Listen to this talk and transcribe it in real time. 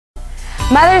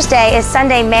Mother's Day is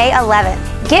Sunday, May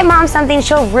 11th. Get Mom something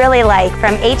she'll really like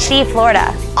from HD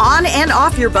Florida. On and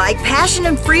off your bike, passion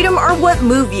and freedom are what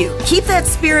move you. Keep that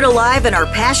spirit alive in our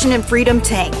Passion and Freedom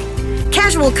tank.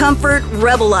 Casual comfort,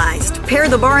 rebel-ized. Pair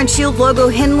the Bar Shield Logo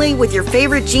Henley with your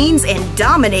favorite jeans and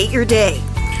dominate your day.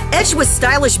 Edged with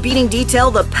stylish beading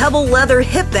detail, the Pebble Leather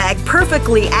Hip Bag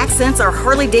perfectly accents our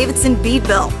Harley-Davidson Bead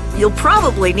Belt. You'll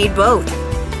probably need both.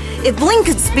 If bling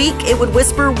could speak, it would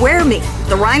whisper, "Wear me."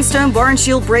 The rhinestone Bar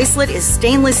Shield bracelet is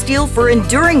stainless steel for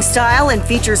enduring style and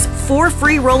features 4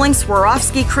 free-rolling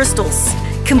Swarovski crystals.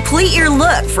 Complete your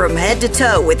look from head to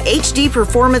toe with HD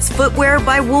Performance footwear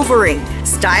by Wolverine.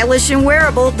 Stylish and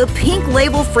wearable, the pink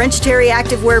label French Terry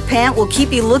activewear pant will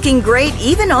keep you looking great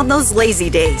even on those lazy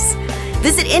days.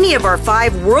 Visit any of our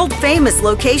 5 world-famous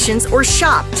locations or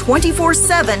shop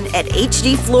 24/7 at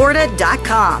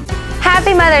hdflorida.com.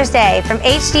 Happy Mother's Day from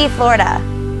HD Florida.